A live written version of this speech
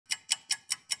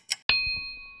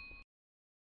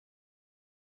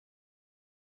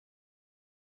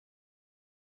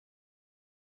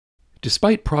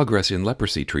Despite progress in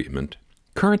leprosy treatment,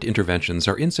 current interventions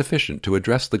are insufficient to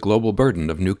address the global burden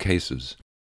of new cases.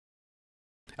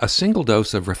 A single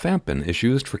dose of rifampin is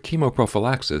used for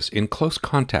chemoprophylaxis in close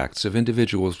contacts of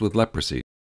individuals with leprosy.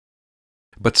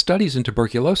 But studies in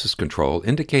tuberculosis control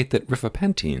indicate that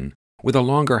rifapentine, with a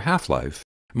longer half-life,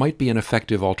 might be an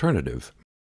effective alternative.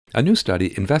 A new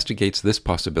study investigates this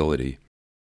possibility.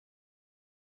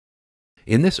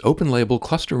 In this open-label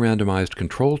cluster-randomized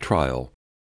controlled trial,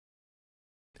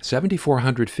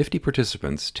 7,450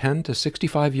 participants 10 to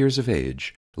 65 years of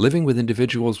age living with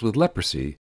individuals with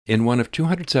leprosy in one of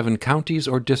 207 counties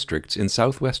or districts in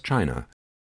southwest China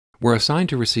were assigned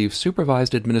to receive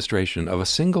supervised administration of a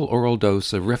single oral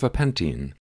dose of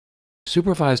rifapentine,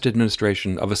 supervised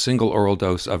administration of a single oral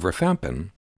dose of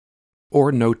rifampin,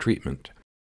 or no treatment.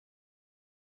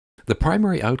 The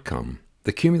primary outcome,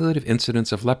 the cumulative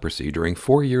incidence of leprosy during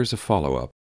 4 years of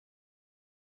follow-up,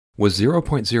 was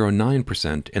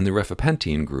 0.09% in the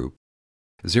rifapentine group,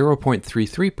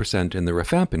 0.33% in the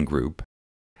rifampin group,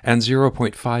 and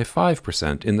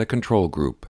 0.55% in the control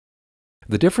group.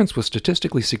 The difference was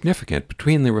statistically significant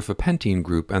between the rifapentine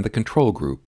group and the control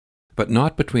group, but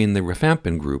not between the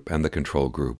rifampin group and the control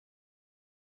group.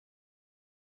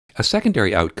 A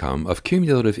secondary outcome of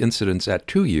cumulative incidence at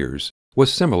 2 years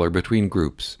was similar between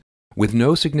groups, with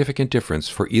no significant difference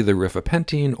for either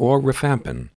rifapentine or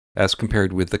rifampin as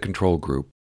compared with the control group.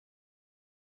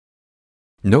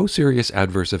 No serious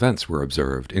adverse events were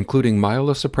observed, including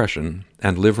myelosuppression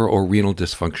and liver or renal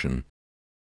dysfunction.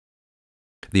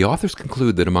 The authors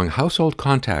conclude that among household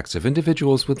contacts of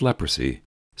individuals with leprosy,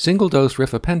 single-dose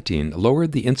rifapentine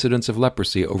lowered the incidence of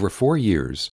leprosy over 4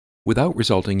 years without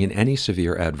resulting in any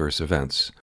severe adverse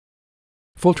events.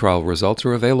 Full trial results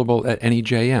are available at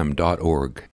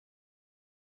NEJM.org.